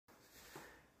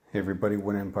Hey everybody,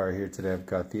 One Empire here. Today I've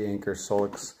got the Anker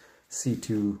Solix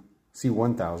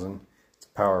C1000. It's a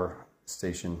power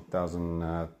station,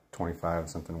 1025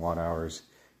 something watt hours,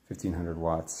 1500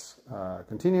 watts,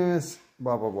 continuous,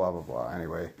 blah, blah, blah, blah, blah.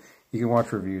 Anyway, you can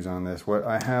watch reviews on this. What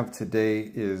I have today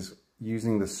is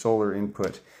using the solar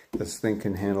input. This thing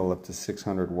can handle up to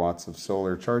 600 watts of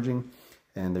solar charging.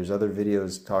 And there's other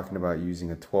videos talking about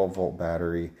using a 12 volt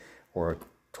battery or a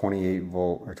 28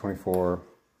 volt or 24,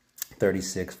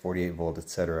 36, 48 volt,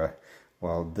 etc.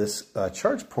 Well, this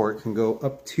charge port can go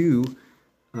up to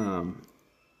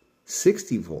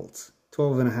 60 volts,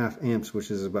 12.5 amps, which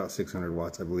is about 600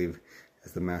 watts, I believe,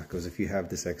 as the math goes, if you have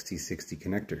this XT60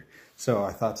 connector. So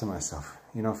I thought to myself,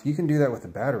 you know, if you can do that with a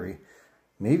battery,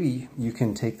 maybe you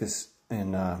can take this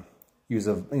and use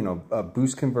a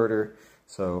boost converter.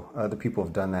 So other people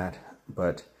have done that,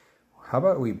 but how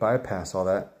about we bypass all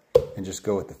that and just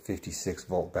go with the 56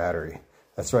 volt battery?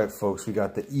 That's right, folks, we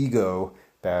got the Ego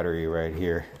battery right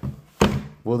here.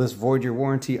 Will this void your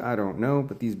warranty? I don't know,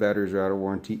 but these batteries are out of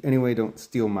warranty. Anyway, don't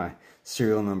steal my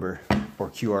serial number or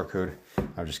QR code.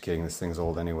 I'm just kidding, this thing's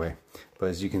old anyway. But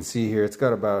as you can see here, it's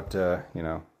got about,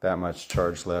 that much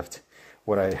charge left.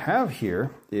 What I have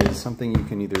here is something you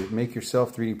can either make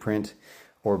yourself 3D print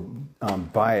or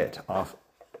buy it off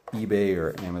eBay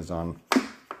or Amazon.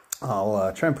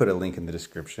 I'll try and put a link in the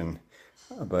description.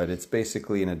 But it's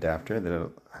basically an adapter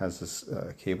that has this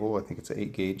cable, I think it's an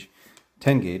 8 gauge,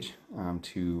 10 gauge,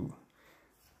 to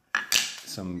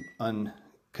some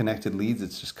unconnected leads.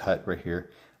 It's just cut right here.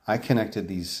 I connected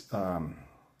these, I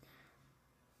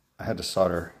had to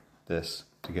solder this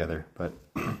together, but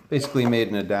basically made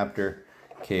an adapter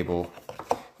cable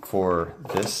for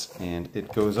this, and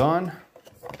it goes on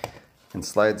and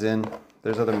slides in.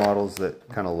 There's other models that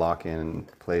kind of lock in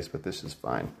place, but this is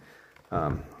fine.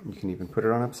 You can even put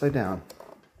it on upside down.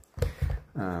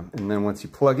 And then once you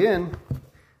plug in,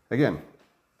 again,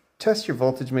 test your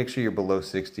voltage, make sure you're below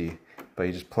 60, but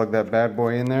you just plug that bad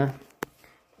boy in there.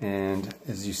 And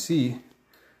as you see,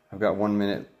 I've got 1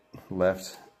 minute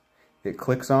left. It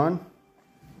clicks on,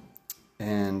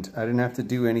 and I didn't have to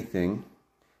do anything.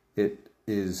 It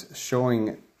is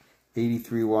showing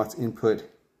 83 watts input,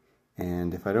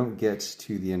 and if I don't get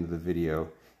to the end of the video,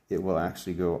 it will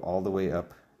actually go all the way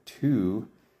up to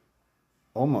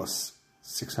almost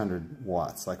 600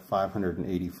 watts, like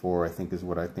 584, I think is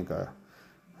what I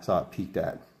saw it peaked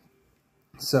at.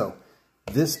 So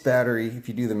this battery, if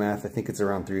you do the math, I think it's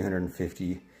around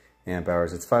 350 amp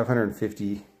hours. It's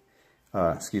 550,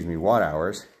 watt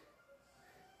hours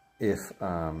if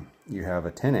you have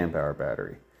a 10 amp hour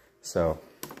battery. So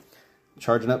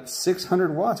charging up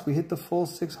 600 watts, we hit the full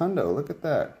 600. Look at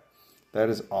that. That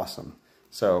is awesome.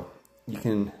 So you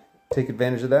can take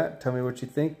advantage of that. Tell me what you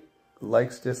think.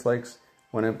 Likes, dislikes.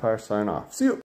 One Empire, sign off. See you.